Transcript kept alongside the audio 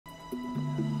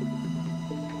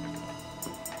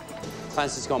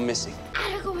Clancy's gone missing. I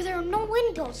had to go where there are no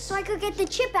windows so I could get the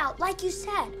chip out, like you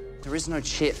said. There is no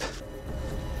chip.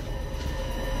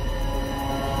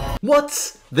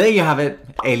 What? There you have it,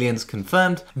 aliens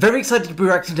confirmed. Very excited to be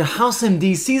reacting to House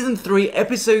MD Season 3,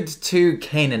 Episode 2,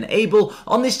 Cain and Abel.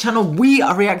 On this channel, we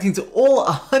are reacting to all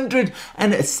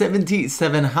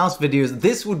 177 House videos.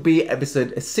 This would be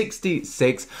episode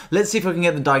 66. Let's see if I can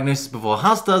get the diagnosis before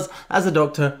House does, as a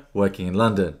doctor working in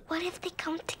London. What if they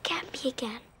come to get me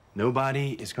again?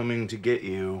 Nobody is coming to get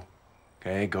you.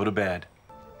 Okay, go to bed.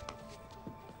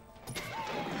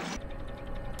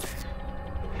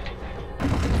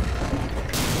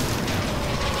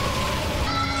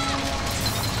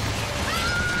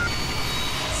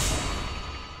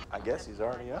 I guess he's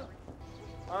already up.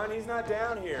 Hon, he's not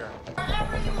down here.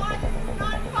 Whatever you want, it's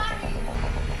not funny.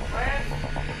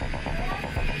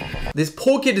 This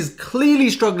poor kid is clearly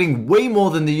struggling way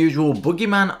more than the usual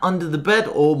boogeyman under the bed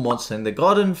or monster in the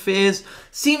garden fears.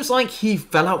 Seems like he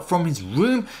fell out from his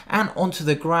room and onto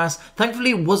the grass. Thankfully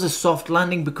it was a soft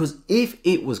landing, because if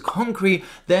it was concrete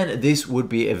then this would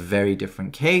be a very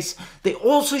different case. They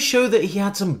also show that he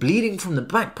had some bleeding from the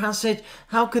back passage.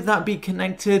 How could that be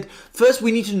connected? First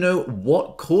we need to know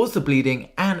what caused the bleeding,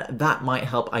 and that might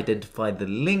help identify the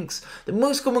links. The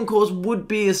most common cause would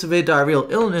be a severe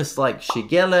diarrheal illness like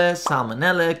Shigella,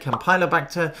 Salmonella,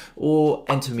 Campylobacter, or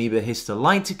Entamoeba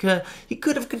histolytica. He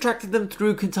could have contracted them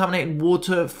through contaminated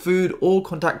water, food, or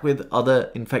contact with other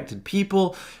infected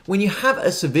people. When you have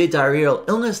a severe diarrheal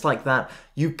illness like that,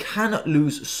 you can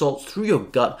lose salts through your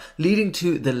gut, leading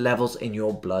to the levels in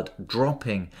your blood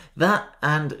dropping. That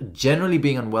and generally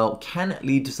being unwell can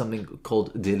lead to something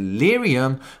called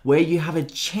delirium, where you have a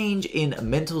change in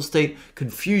mental state,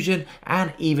 confusion,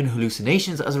 and even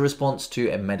hallucinations as a response to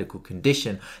a medical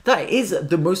condition. That is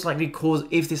the most likely cause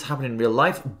if this happened in real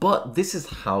life, but this is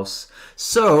House,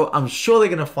 so I'm sure they're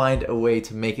going to find a way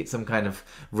to make it some kind of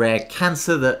rare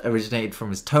cancer that originated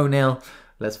from his toenail.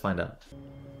 Let's find out.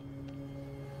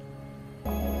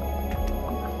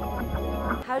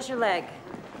 How's your leg?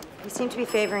 You seem to be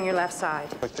favoring your left side.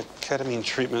 Like the ketamine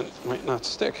treatment might not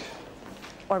stick.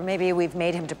 Or maybe we've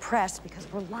made him depressed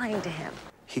because we're lying to him.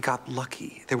 He got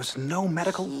lucky. There was no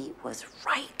medical... He was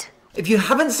right. If you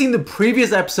haven't seen the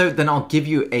previous episode, then I'll give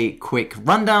you a quick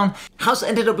rundown. House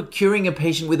ended up curing a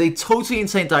patient with a totally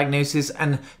insane diagnosis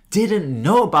and didn't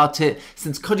know about it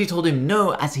since Cuddy told him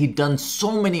no, as he'd done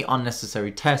so many unnecessary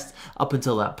tests up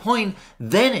until that point.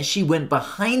 Then she went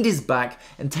behind his back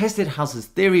and tested House's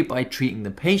theory by treating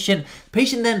the patient. The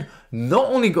patient then not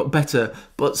only got better,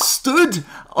 but stood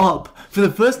up for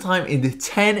the first time in the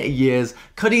 10 years.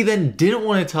 Cuddy then didn't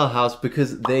want to tell House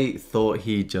because they thought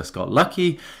he just got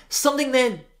lucky. Something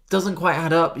there doesn't quite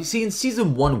add up. You see, in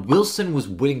season 1, Wilson was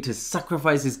willing to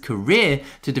sacrifice his career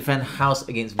to defend House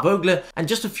against Vogler, and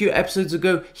just a few episodes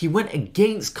ago, he went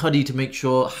against Cuddy to make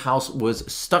sure House was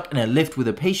stuck in a lift with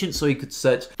a patient so he could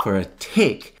search for a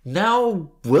tick. Now,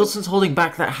 Wilson's holding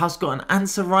back that House got an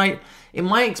answer right. In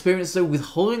my experience though,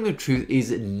 withholding the truth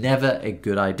is never a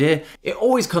good idea. It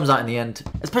always comes out in the end,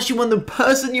 especially when the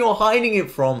person you're hiding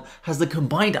it from has the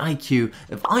combined IQ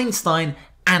of Einstein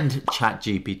and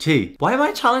ChatGPT. Why am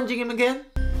I challenging him again?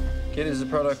 Kid is a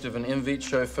product of an in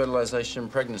vitro fertilization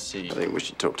pregnancy. I think we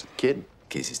should talk to the kid.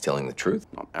 Casey's telling the truth.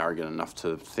 Not arrogant enough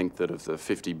to think that of the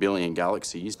 50 billion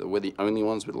galaxies that we're the only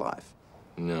ones with life.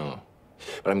 No.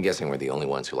 But I'm guessing we're the only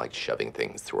ones who like shoving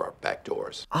things through our back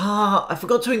doors. Ah, I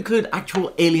forgot to include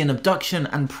actual alien abduction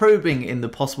and probing in the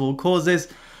possible causes.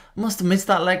 Must have missed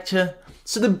that lecture.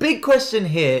 So the big question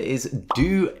here is,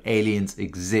 do aliens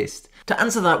exist? To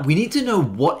answer that, we need to know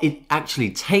what it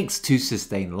actually takes to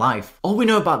sustain life. All we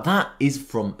know about that is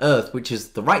from Earth, which is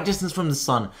the right distance from the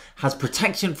sun, has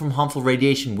protection from harmful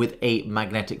radiation with a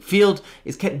magnetic field,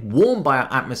 is kept warm by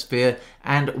our atmosphere,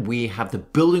 and we have the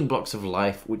building blocks of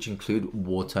life, which include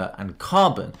water and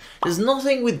carbon. There's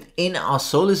nothing within our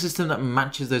solar system that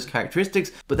matches those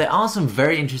characteristics, but there are some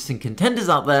very interesting contenders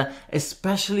out there,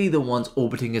 especially the ones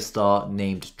orbiting a star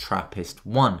named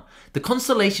TRAPPIST-1. The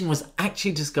constellation was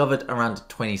actually discovered around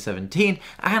 2017,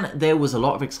 and there was a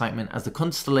lot of excitement as the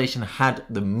constellation had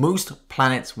the most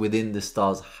planets within the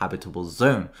star's habitable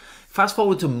zone. Fast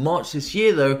forward to March this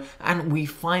year though, and we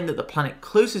find that the planet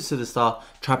closest to the star,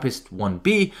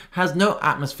 TRAPPIST-1b, has no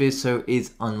atmosphere, so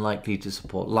is unlikely to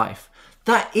support life.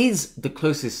 That is the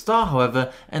closest star,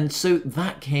 however, and so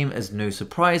that came as no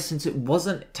surprise since it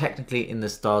wasn't technically in the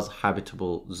star's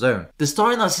habitable zone. The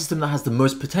star in that system that has the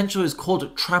most potential is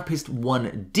called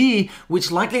TRAPPIST-1d, which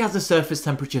likely has a surface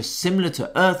temperature similar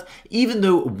to Earth, even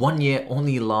though 1 year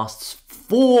only lasts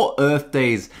 4 Earth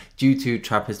days. due to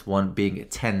TRAPPIST-1 being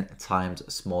 10 times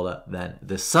smaller than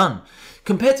the Sun.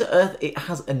 Compared to Earth, it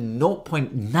has a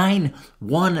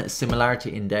 0.91 similarity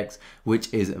index,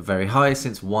 which is very high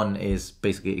since 1 is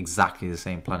basically exactly the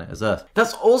same planet as Earth.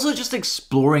 That's also just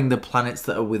exploring the planets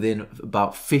that are within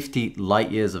about 50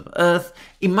 light years of Earth.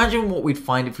 Imagine what we'd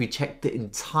find if we checked the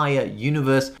entire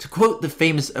universe. To quote the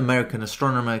famous American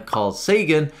astronomer Carl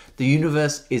Sagan, the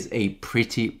universe is a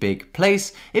pretty big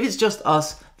place. If it's just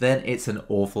us, then it's an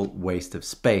awful waste of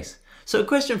space. So a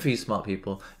question for you smart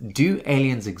people, do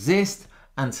aliens exist?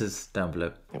 Answers down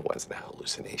below. It wasn't a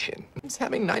hallucination. He's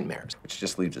having nightmares, which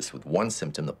just leaves us with one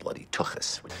symptom, the bloody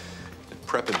tuchus.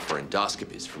 Prepping for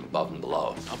endoscopies from above and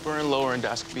below. Upper and lower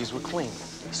endoscopies were clean.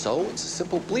 So it's a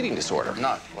simple bleeding disorder.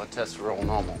 No, blood tests were all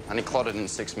normal. And he clotted in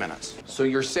 6 minutes. So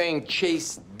you're saying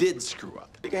Chase did screw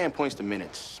up? The guy points to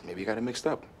minutes. Maybe you got it mixed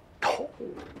up. Oh,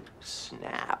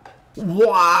 snap.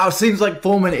 Wow, seems like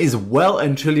Foreman is well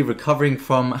and truly recovering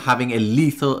from having a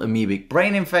lethal amoebic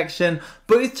brain infection.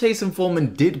 Both Chase and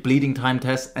Foreman did bleeding time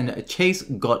tests, and Chase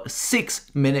got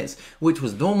 6 minutes, which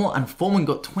was normal, and Foreman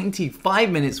got 25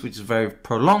 minutes, which is very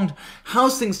prolonged.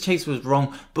 How's things Chase was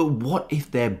wrong, but what if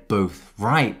they're both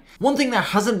right? One thing that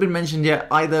hasn't been mentioned yet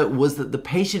either was that the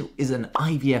patient is an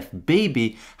IVF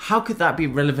baby. How could that be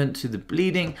relevant to the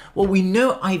bleeding? Well, we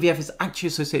know IVF is actually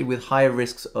associated with higher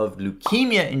risks of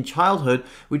leukemia in childhood,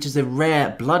 which is a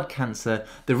rare blood cancer.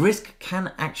 The risk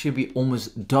can actually be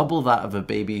almost double that of a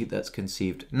baby that's conceived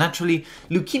naturally.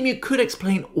 Leukemia could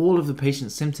explain all of the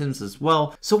patient's symptoms as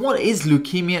well. So what is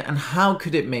leukemia and how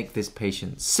could it make this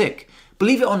patient sick?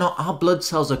 Believe it or not, our blood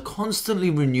cells are constantly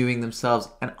renewing themselves,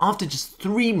 and after just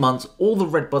 3 months, all the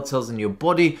red blood cells in your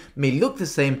body may look the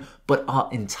same, but are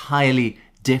entirely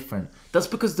different. That's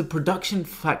because the production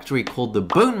factory called the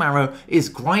bone marrow is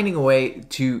grinding away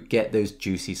to get those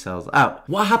juicy cells out.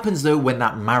 What happens though when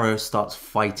that marrow starts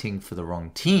fighting for the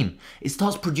wrong team? It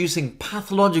starts producing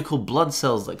pathological blood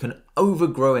cells that can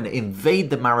overgrow and invade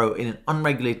the marrow in an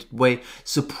unregulated way,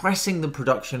 suppressing the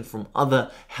production from other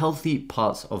healthy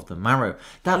parts of the marrow.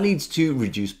 That leads to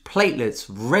reduced platelets,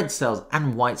 red cells,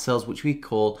 and white cells, which we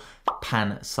call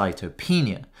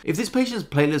pancytopenia. If this patient's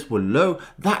platelets were low,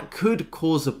 that could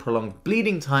cause a prolonged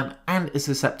bleeding time and a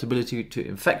susceptibility to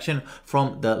infection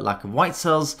from the lack of white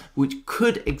cells, which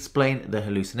could explain the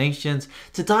hallucinations.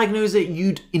 To diagnose it,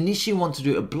 you'd initially want to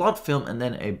do a blood film and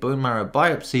then a bone marrow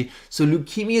biopsy, so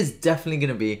leukemia is definitely going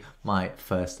to be my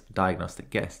first diagnostic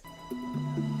guess.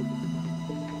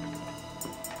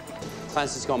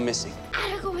 Clancy's gone missing. I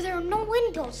had to go where there are no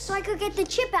windows so I could get the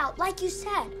chip out, like you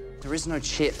said. There is no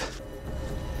chip.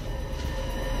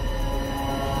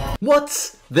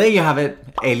 What? There you have it,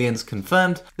 aliens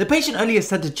confirmed. The patient earlier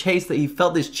said to Chase that he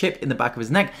felt this chip in the back of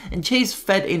his neck, and Chase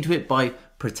fed into it by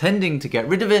pretending to get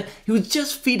rid of it. He was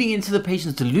just feeding into the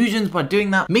patient's delusions by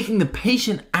doing that, making the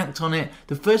patient act on it.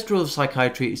 The first rule of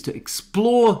psychiatry is to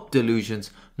explore delusions,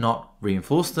 not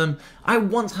reinforce them. I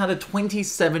once had a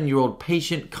 27-year-old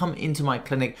patient come into my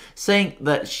clinic saying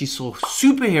that she saw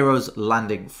superheroes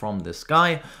landing from the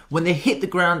sky. When they hit the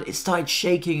ground, it started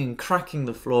shaking and cracking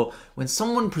the floor. When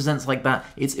someone presents like that,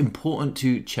 it's important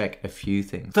to check a few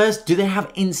things. First, do they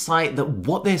have insight that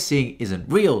what they're seeing isn't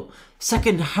real?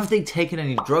 Second, have they taken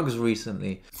any drugs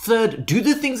recently? Third, do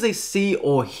the things they see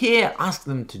or hear ask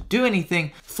them to do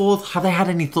anything? Fourth, have they had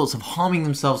any thoughts of harming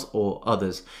themselves or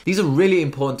others? These are really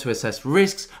important to assess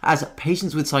risks, as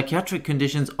patients with psychiatric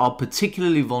conditions are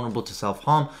particularly vulnerable to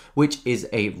self-harm, which is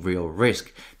a real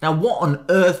risk. Now, what on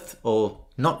earth, or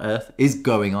not earth, is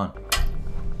going on?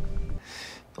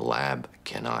 The lab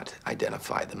cannot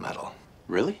identify the metal.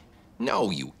 Really?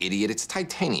 No, you idiot. It's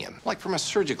titanium, like from a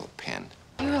surgical pen.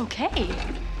 You're okay.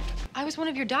 I was one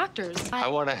of your doctors. I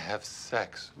want to have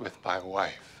sex with my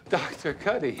wife. Dr.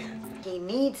 Cuddy. He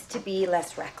needs to be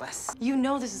less reckless. You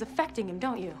know this is affecting him,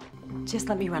 don't you? Just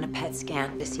let me run a PET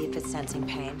scan to see if it's sensing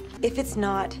pain. If it's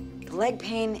not, the leg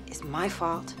pain is my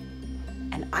fault,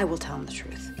 and I will tell him the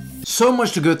truth. So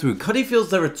much to go through. Cuddy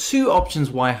feels there are two options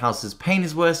why House's pain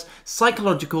is worse,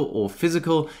 psychological or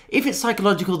physical. If it's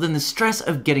psychological, then the stress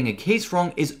of getting a case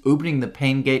wrong is opening the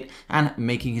pain gate and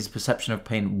making his perception of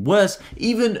pain worse,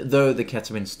 even though the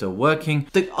ketamine's still working.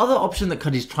 The other option that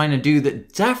Cuddy's trying to do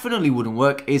that definitely wouldn't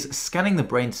work is scanning the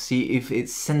brain to see if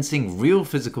it's sensing real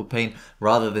physical pain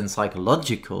rather than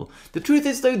psychological. The truth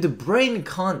is though, the brain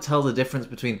can't tell the difference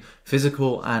between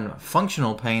physical and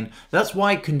functional pain. That's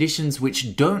why conditions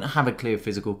which don't have a clear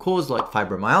physical cause, like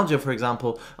fibromyalgia for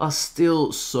example, are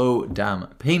still so damn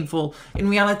painful. In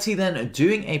reality then,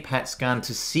 doing a PET scan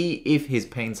to see if his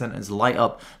pain centers light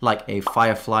up like a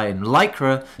firefly in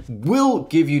Lycra will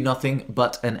give you nothing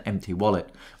but an empty wallet.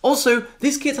 Also,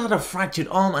 this kid had a fractured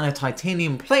arm and a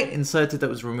titanium plate inserted that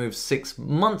was removed 6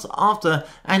 months after,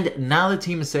 and now the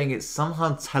team is saying it's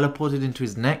somehow teleported into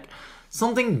his neck.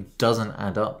 Something doesn't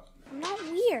add up. I'm not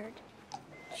weird.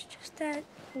 It's just that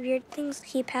weird things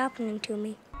keep happening to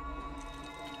me.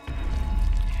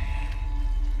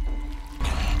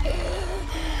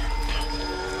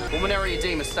 Pulmonary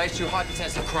edema, stage 2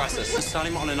 hypertensive crisis. Start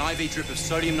him on an IV drip of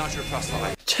sodium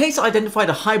nitroprusside. Chase identified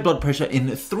a high blood pressure in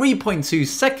 3.2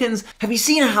 seconds. Have you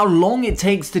seen how long it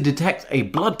takes to detect a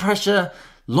blood pressure?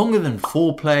 Longer than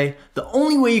foreplay. The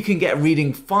only way you can get a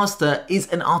reading faster is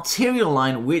an arterial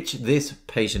line, which this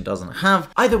patient doesn't have.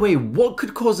 Either way, what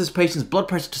could cause this patient's blood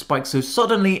pressure to spike so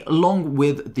suddenly, along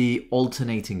with the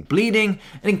alternating bleeding?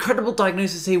 An incredible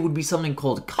diagnosis here would be something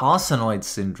called Carcinoid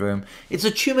syndrome. It's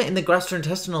a tumor in the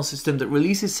gastrointestinal system that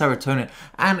releases serotonin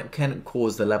and can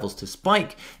cause the levels to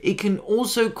spike. It can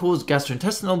also cause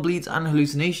gastrointestinal bleeds and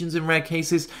hallucinations in rare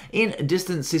cases. In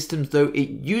distant systems though, it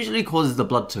usually causes the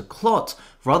blood to clot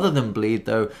rather than bleed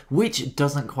though, which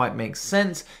doesn't quite make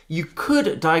sense. You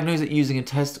could diagnose it using a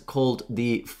test called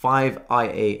the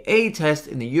 5-IAA test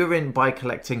in the urine by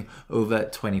collecting over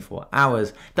 24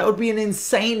 hours. That would be an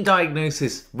insane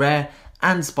diagnosis, rare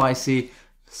and spicy.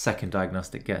 Second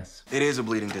diagnostic guess. It is a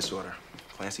bleeding disorder.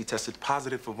 Clancy tested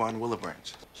positive for von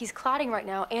Willebranch. He's clotting right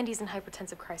now, and he's in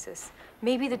hypertensive crisis.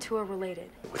 Maybe the two are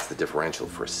related. What's the differential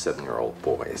for a 7-year-old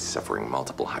boy suffering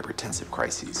multiple hypertensive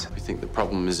crises? We think the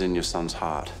problem is in your son's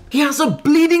heart. He has a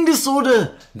bleeding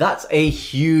disorder! That's a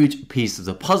huge piece of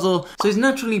the puzzle. So he's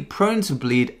naturally prone to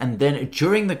bleed, and then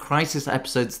during the crisis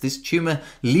episodes, this tumor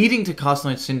leading to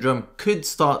carcinoid syndrome could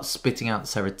start spitting out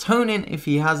serotonin if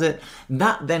he has it.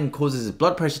 That then causes his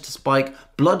blood pressure to spike,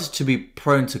 blood to be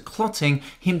prone to clotting,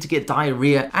 him to get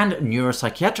diarrhea and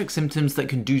neuropsychiatric symptoms that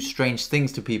can do strange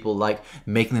things to people, like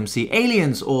making them see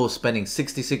aliens or spending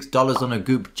 $66 on a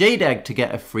goop jade egg to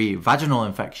get a free vaginal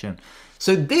infection.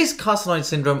 So this carcinoid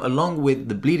syndrome, along with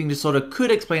the bleeding disorder,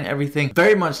 could explain everything,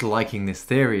 very much liking this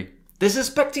theory. They're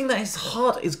suspecting that his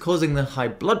heart is causing the high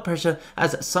blood pressure,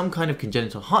 as some kind of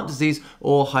congenital heart disease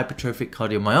or hypertrophic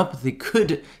cardiomyopathy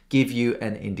could give you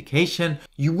an indication.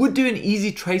 You would do an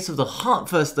easy trace of the heart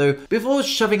first though, before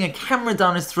shoving a camera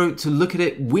down his throat to look at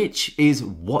it, which is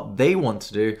what they want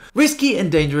to do. Risky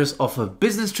and dangerous off of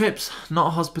business trips,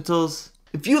 not hospitals.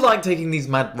 If you like taking these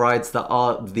mad rides that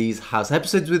are these house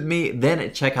episodes with me,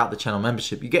 then check out the channel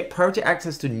membership. You get priority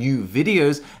access to new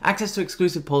videos, access to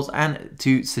exclusive polls, and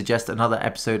to suggest another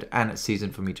episode and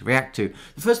season for me to react to.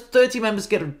 The first 30 members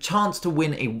get a chance to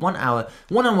win a 1-hour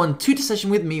one-on-one tutor session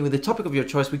with me with a topic of your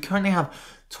choice. We currently have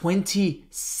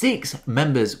 26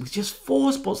 members with just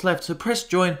 4 spots left, so press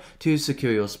join to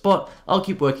secure your spot. I'll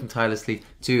keep working tirelessly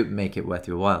to make it worth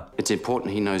your while. It's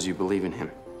important he knows you believe in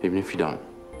him, even if you don't.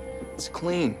 It's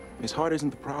clean. His heart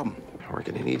isn't the problem. We're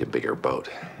gonna need a bigger boat.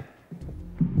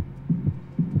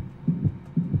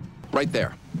 Right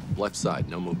there, left side,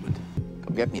 no movement.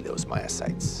 Go get me those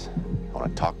myocytes. I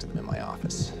want to talk to them in my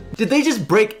office. Did they just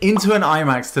break into an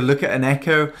IMAX to look at an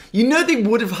Echo? You know they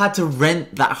would have had to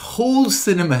rent that whole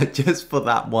cinema just for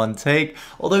that one take.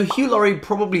 Although Hugh Laurie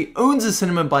probably owns a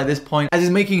cinema by this point, as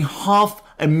he's making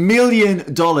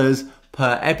 $500,000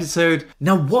 per episode.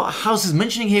 Now what House is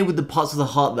mentioning here with the parts of the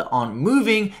heart that aren't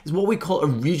moving is what we call a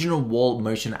regional wall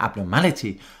motion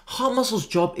abnormality. Heart muscle's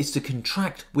job is to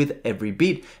contract with every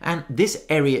beat, and this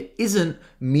area isn't,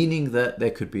 meaning that there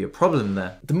could be a problem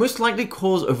there. The most likely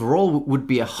cause overall would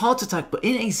be a heart attack, but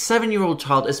in a 7-year-old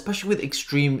child, especially with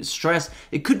extreme stress,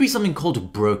 it could be something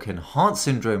called broken heart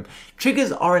syndrome.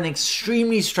 Triggers are an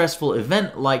extremely stressful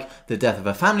event like the death of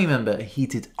a family member, a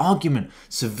heated argument,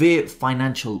 severe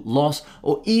financial loss,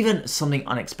 or even something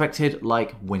unexpected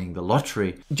like winning the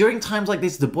lottery. During times like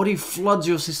this, the body floods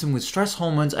your system with stress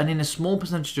hormones, and in a small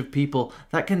percentage of people,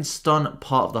 that can stun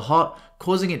part of the heart,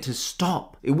 causing it to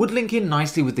stop. It would link in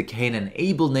nicely with the Cain and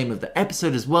Abel name of the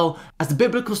episode as well. As the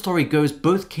biblical story goes,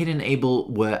 both Cain and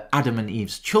Abel were Adam and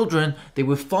Eve's children. They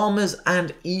were farmers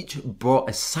and each brought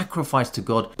a sacrifice to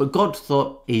God, but God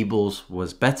thought Abel's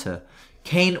was better.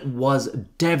 Cain was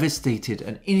devastated,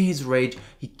 and in his rage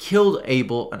he killed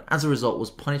Abel, and as a result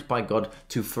was punished by God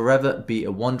to forever be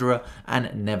a wanderer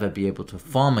and never be able to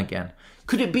farm again.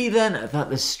 Could it be then that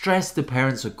the stress the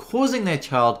parents are causing their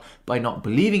child by not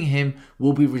believing him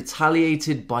will be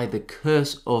retaliated by the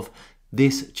curse of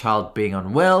this child being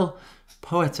unwell?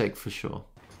 Poetic for sure.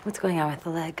 What's going on with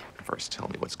the leg? First, tell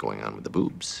me what's going on with the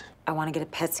boobs. I want to get a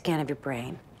PET scan of your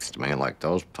brain. Looks to me like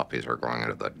those puppies are going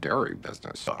into the dairy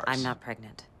business. I'm not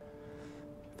pregnant.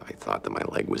 I thought that my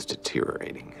leg was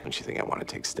deteriorating. Don't you think I want to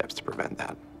take steps to prevent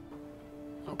that?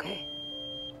 Okay.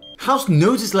 House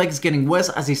knows his leg is getting worse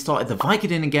as he started the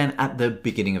Vicodin again at the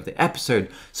beginning of the episode.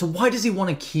 So why does he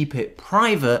want to keep it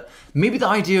private? Maybe the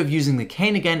idea of using the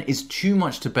cane again is too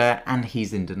much to bear and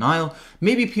he's in denial.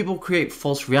 Maybe people create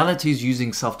false realities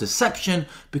using self-deception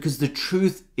because the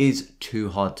truth is too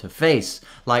hard to face.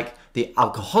 Like the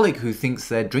alcoholic who thinks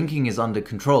their drinking is under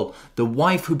control, the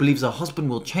wife who believes her husband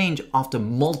will change after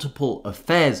multiple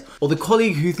affairs, or the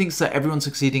colleague who thinks that everyone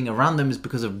succeeding around them is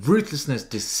because of ruthlessness,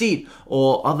 deceit,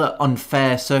 or other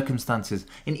unfair circumstances.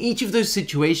 In each of those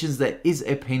situations, there is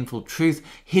a painful truth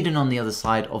hidden on the other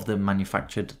side of the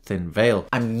manufactured thin veil.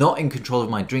 I'm not in control of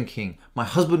my drinking. My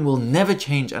husband will never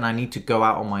change and I need to go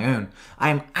out on my own. I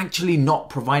am actually not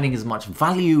providing as much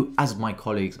value as my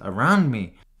colleagues around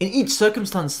me. In each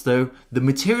circumstance though, the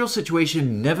material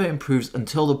situation never improves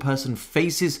until the person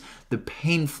faces the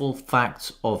painful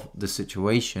facts of the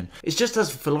situation. It's just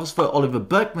as philosopher Oliver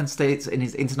Burkeman states in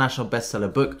his international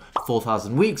bestseller book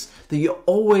 4,000 Weeks, that you're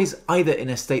always either in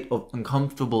a state of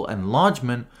uncomfortable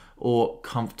enlargement or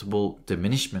comfortable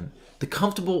diminishment. The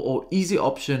comfortable or easy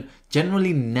option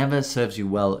generally never serves you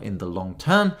well in the long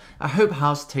term. I hope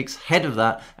House takes head of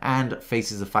that and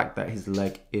faces the fact that his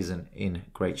leg isn't in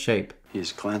great shape.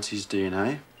 Here's Clancy's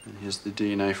DNA, and here's the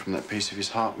DNA from that piece of his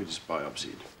heart we just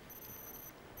biopsied.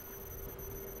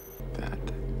 That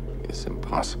is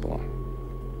impossible.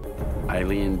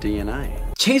 Alien DNA.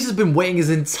 Chase has been waiting his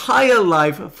entire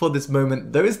life for this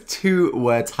moment. Those two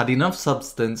words had enough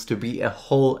substance to be a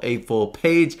whole A4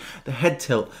 page. The head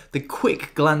tilt, the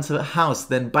quick glance at House,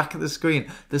 then back at the screen,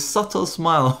 the subtle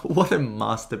smile. What a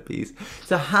masterpiece.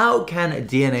 So how can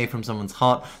DNA from someone's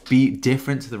heart be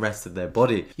different to the rest of their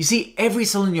body? You see, every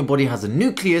cell in your body has a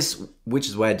nucleus, which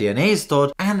is where DNA is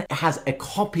stored, and it has a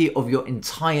copy of your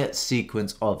entire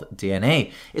sequence of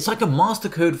DNA. It's like a master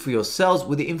code for your cells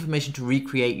with the information to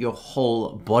recreate your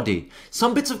whole body.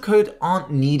 Some bits of code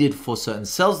aren't needed for certain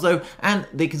cells though, and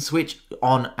they can switch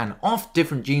on and off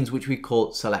different genes, which we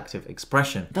call selective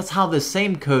expression. That's how the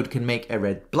same code can make a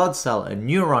red blood cell, a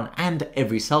neuron, and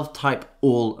every cell type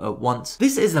all at once.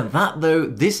 This isn't that though,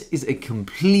 this is a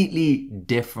completely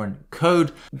different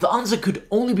code. The answer could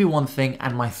only be one thing,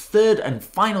 and my third and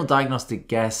final diagnostic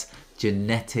guess: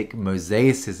 genetic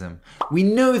mosaicism. We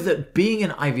know that being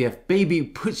an IVF baby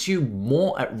puts you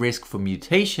more at risk for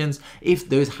mutations if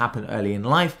those happen early in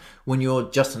life. When you're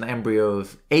just an embryo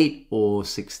of 8 or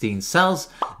 16 cells,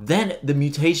 then the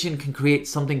mutation can create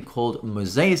something called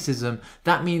mosaicism.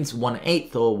 That means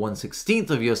 1/8 or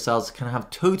 1/16 of your cells can have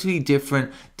totally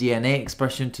different DNA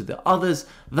expression to the others.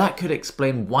 That could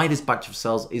explain why this batch of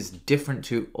cells is different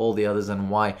to all the others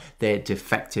and why they're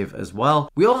defective as well.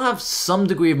 We all have some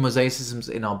degree of mosaicisms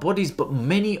in our bodies, but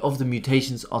many of the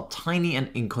mutations are tiny and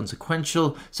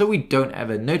inconsequential, so we don't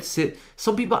ever notice it.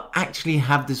 Some people actually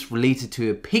have this related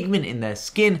to a pigment in their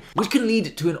skin, which can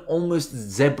lead to an almost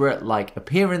zebra-like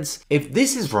appearance. If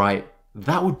this is right,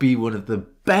 that would be one of the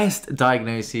best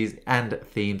diagnoses and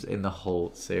themes in the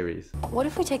whole series. What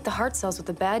if we take the heart cells with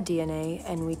the bad DNA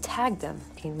and we tag them?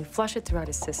 And we flush it throughout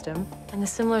his system, and the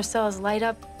similar cells light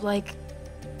up like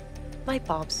light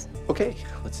bulbs. Okay,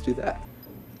 let's do that.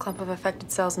 Clump of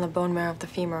affected cells in the bone marrow of the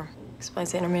femur.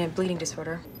 Explains the intermittent bleeding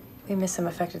disorder. We miss some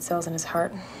affected cells in his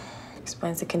heart.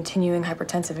 Explains the continuing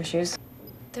hypertensive issues.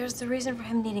 There's the reason for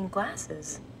him needing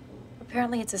glasses.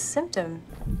 Apparently it's a symptom.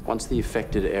 Once the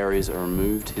affected areas are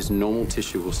removed, his normal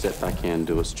tissue will step back in and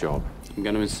do its job. I'm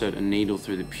going to insert a needle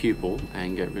through the pupil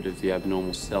and get rid of the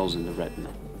abnormal cells in the retina.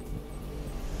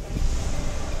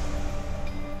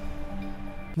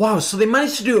 Wow, so they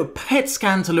managed to do a PET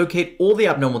scan to locate all the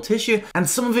abnormal tissue, and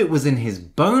some of it was in his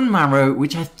bone marrow,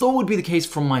 which I thought would be the case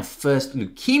from my first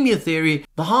leukemia theory.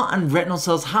 The heart and retinal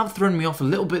cells have thrown me off a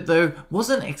little bit though,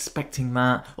 wasn't expecting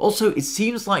that. Also, it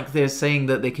seems like they're saying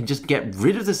that they can just get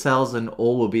rid of the cells and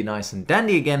all will be nice and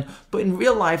dandy again, but in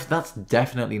real life that's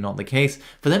definitely not the case.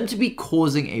 For them to be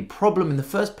causing a problem in the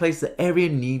first place, the area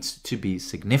needs to be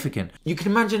significant. You can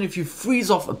imagine if you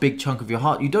freeze off a big chunk of your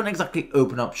heart, you don't exactly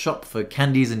open up shop for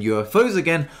candies and UFOs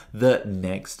again the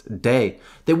next day.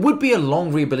 There would be a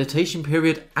long rehabilitation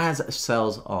period as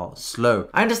cells are slow.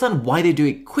 I understand why they do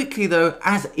it quickly though,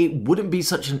 as it wouldn't be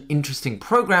such an interesting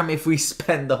program if we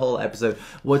spend the whole episode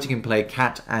watching him play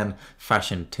cat and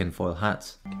fashion tinfoil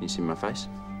hats. Can you see my face?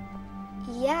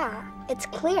 Yeah, it's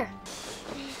clear.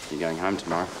 You're going home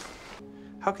tomorrow.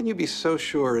 How can you be so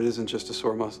sure it isn't just a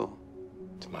sore muscle?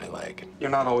 It's my leg.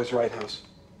 You're not always right, House.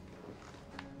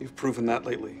 You've proven that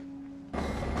lately.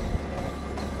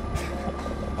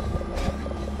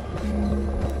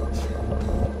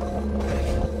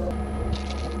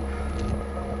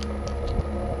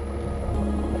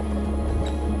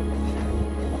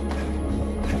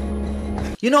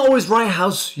 You're not always right,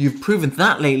 House. You've proven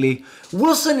that lately.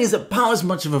 Wilson is about as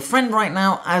much of a friend right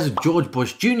now as George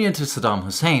Bush Jr. to Saddam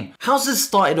Hussein. House has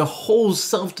started a whole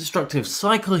self-destructive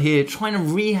cycle here, trying to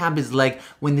rehab his leg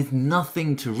when there's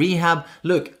nothing to rehab.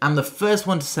 Look, I'm the first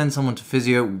one to send someone to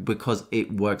physio because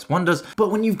it works wonders,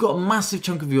 but when you've got a massive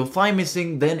chunk of your thigh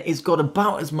missing, then it's got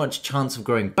about as much chance of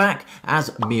growing back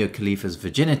as Mia Khalifa's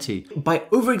virginity. By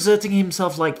overexerting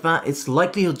himself like that, it's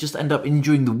likely he'll just end up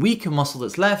injuring the weaker muscle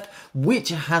that's left, which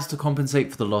has to compensate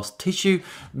for the lost tissue.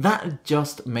 That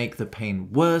just make the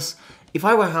pain worse. If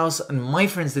I were House and my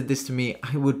friends did this to me,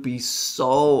 I would be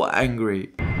so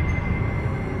angry.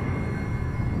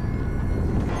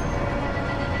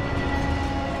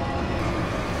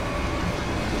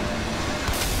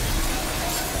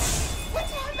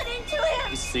 What's happening to him?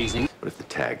 He's seizing. What if the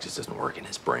tag just doesn't work in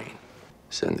his brain?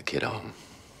 Send the kid home.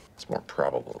 It's more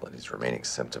probable that his remaining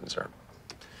symptoms are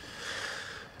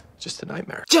just a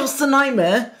nightmare. Just a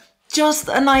nightmare? Just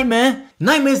a nightmare?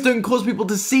 Nightmares don't cause people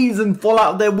to seize and fall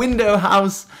out of their window,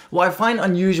 House. What I find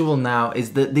unusual now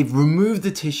is that they've removed the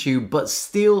tissue but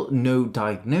still no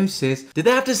diagnosis. Did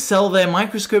they have to sell their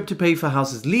microscope to pay for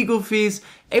House's legal fees?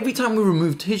 Every time we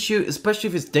remove tissue, especially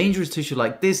if it's dangerous tissue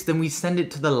like this, then we send it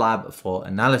to the lab for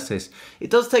analysis. It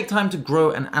does take time to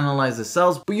grow and analyze the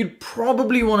cells, but you'd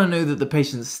probably want to know that the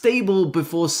patient's stable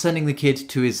before sending the kid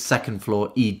to his second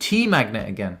floor ET magnet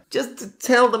again. Just to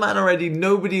tell the man already,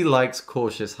 nobody likes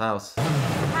cautious House.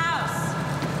 House!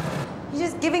 You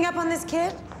just giving up on this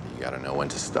kid? You gotta know when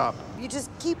to stop. You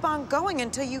just keep on going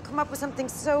until you come up with something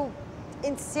so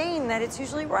insane that it's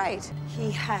usually right.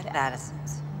 He had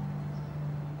Addison's.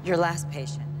 Your last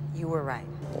patient. You were right.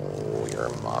 Oh,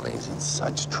 your mommy's in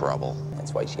such trouble.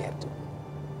 That's why she had to.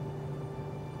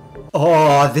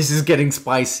 Oh, this is getting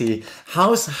spicy.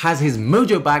 House has his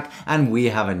mojo back and we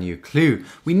have a new clue.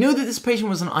 We know that this patient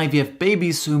was an IVF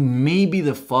baby, so maybe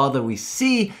the father we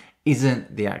see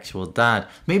isn't the actual dad.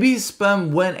 Maybe his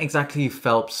sperm weren't exactly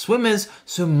Phelps swimmers,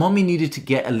 so mommy needed to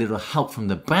get a little help from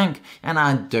the bank, and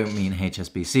I don't mean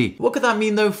HSBC. What could that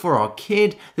mean though for our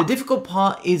kid? The difficult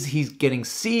part is he's getting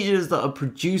seizures that are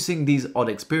producing these odd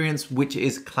experiences, which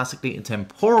is classically a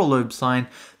temporal lobe sign,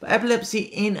 but epilepsy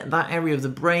in that area of the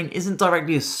brain isn't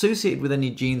directly associated with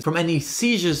any genes from any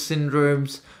seizure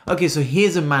syndromes. Okay, so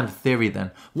here's a mad theory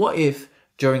then. What if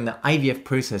during the IVF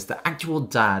process, the actual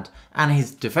dad and his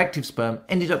defective sperm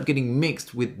ended up getting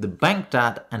mixed with the bank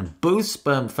dad and both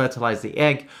sperm fertilized the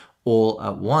egg all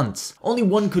at once? Only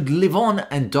one could live on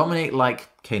and dominate like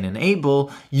Cain and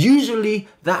Abel. Usually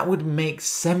that would make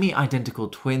semi-identical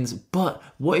twins, but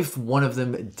what if one of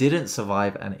them didn't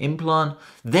survive an implant?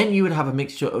 Then you would have a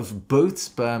mixture of both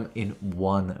sperm in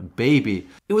one baby.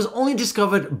 It was only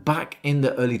discovered back in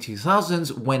the early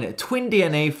 2000s when twin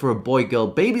DNA for a boy-girl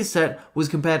baby set was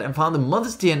compared and found the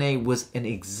mother's DNA was an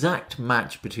exact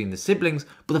match between the siblings,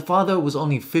 but the father was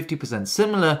only 50%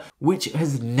 similar, which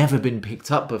has never been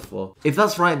picked up before. If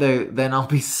that's right though, then I'll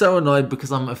be so annoyed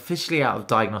because I'm officially out of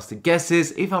diagnostic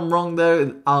guesses. If I'm wrong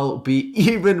though, I'll be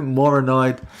even more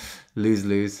annoyed.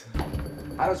 Lose-lose.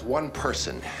 How does one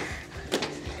person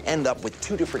end up with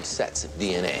two different sets of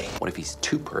DNA? What if he's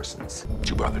two persons?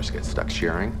 Two brothers get stuck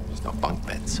sharing. There's no bunk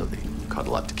beds, so they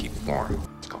cuddle up to keep warm.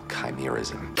 It's called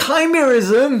chimerism.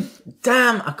 Chimerism?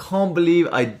 Damn, I can't believe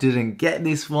I didn't get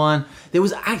this one. There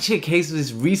was actually a case of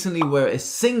this recently where a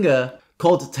singer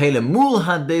called Taylor Moole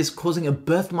had this, causing a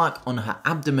birthmark on her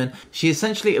abdomen. She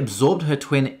essentially absorbed her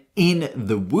twin in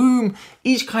the womb.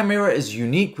 Each chimera is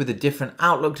unique with a different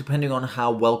outlook depending on how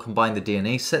well combined the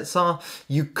DNA sets are.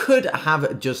 You could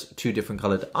have just two different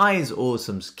colored eyes or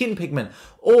some skin pigment,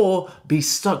 or be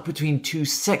stuck between two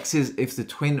sexes if the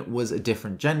twin was a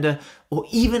different gender, or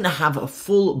even have a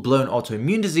full-blown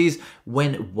autoimmune disease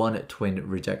when one twin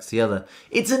rejects the other.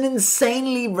 It's an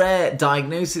insanely rare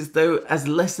diagnosis though, as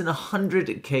less than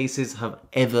 100 cases have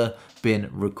ever been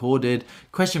recorded.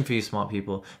 Question for you smart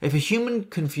people. If a human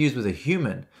can fuse with a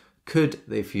human, could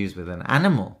they fuse with an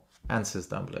animal? Answers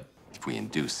down below. If we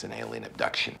induce an alien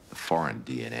abduction, the foreign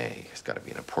DNA has got to be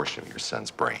in a portion of your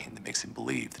son's brain that makes him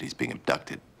believe that he's being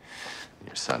abducted. And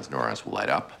your son's neurons will light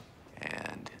up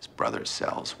and his brother's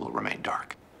cells will remain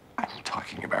dark. I'm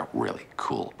talking about really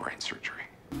cool brain surgery.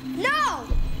 No!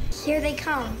 Here they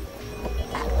come.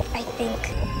 I think.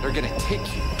 They're gonna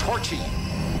take you, torture you.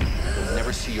 You'll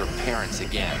never see your parents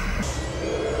again.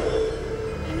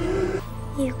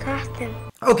 You got them.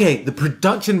 Okay, the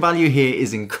production value here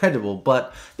is incredible,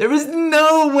 but there is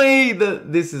no way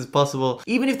that this is possible.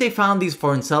 Even if they found these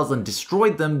foreign cells and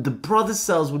destroyed them, the brother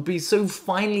cells would be so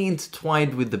finely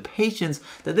intertwined with the patients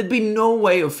that there'd be no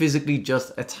way of physically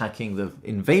just attacking the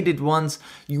invaded ones.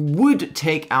 You would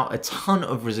take out a ton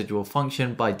of residual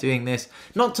function by doing this.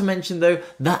 Not to mention though,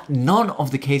 that none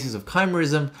of the cases of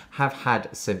chimerism have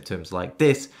had symptoms like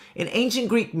this. In ancient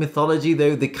Greek mythology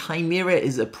though, the chimera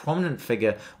is a prominent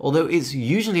figure, although it's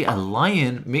usually a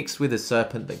lion mixed with a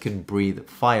serpent that can breathe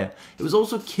fire. It was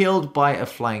also killed by a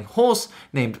flying horse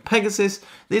named Pegasus.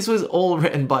 This was all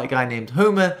written by a guy named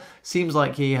Homer. Seems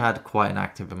like he had quite an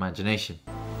active imagination.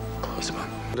 Close him up.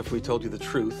 What if we told you the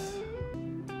truth?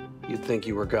 You'd think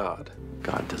you were God.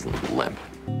 God doesn't limp.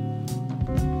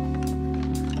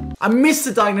 I missed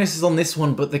the diagnosis on this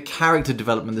one, but the character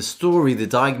development, the story, the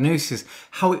diagnosis,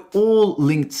 how it all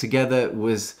linked together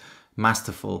was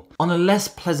masterful. On a less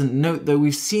pleasant note though,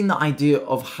 we've seen the idea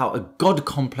of how a god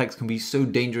complex can be so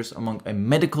dangerous among a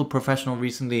medical professional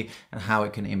recently and how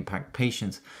it can impact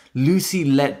patients. Lucy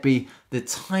Letby, the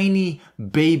tiny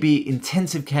baby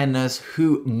intensive care nurse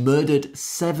who murdered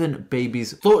 7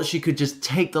 babies, thought she could just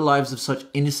take the lives of such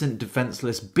innocent,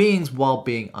 defenseless beings while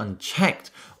being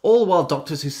unchecked. All while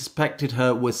doctors who suspected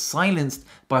her were silenced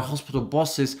by hospital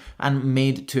bosses and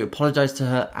made to apologize to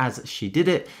her as she did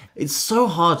it. It's so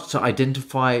hard to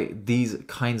identify these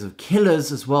kinds of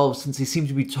killers as well, since they seem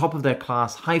to be top of their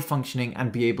class, high functioning,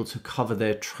 and be able to cover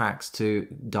their tracks to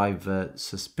divert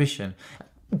suspicion.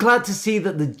 Glad to see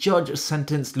that the judge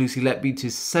sentenced Lucy Letby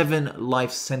to 7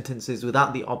 life sentences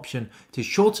without the option to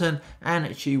shorten,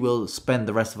 and she will spend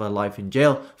the rest of her life in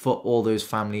jail for all those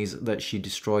families that she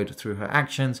destroyed through her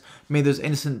actions. May those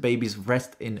innocent babies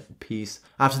rest in peace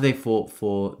after they fought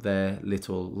for their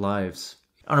little lives.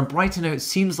 On a brighter note, it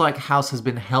seems like House has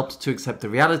been helped to accept the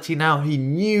reality now. He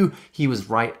knew he was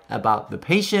right about the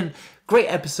patient. Great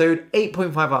episode,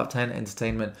 8.5 out of 10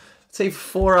 entertainment. Say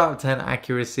 4 out of 10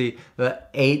 accuracy, but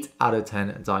 8 out of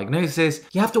 10 diagnosis.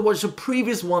 You have to watch the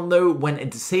previous one though, when a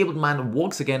disabled man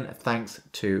walks again thanks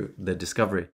to the discovery.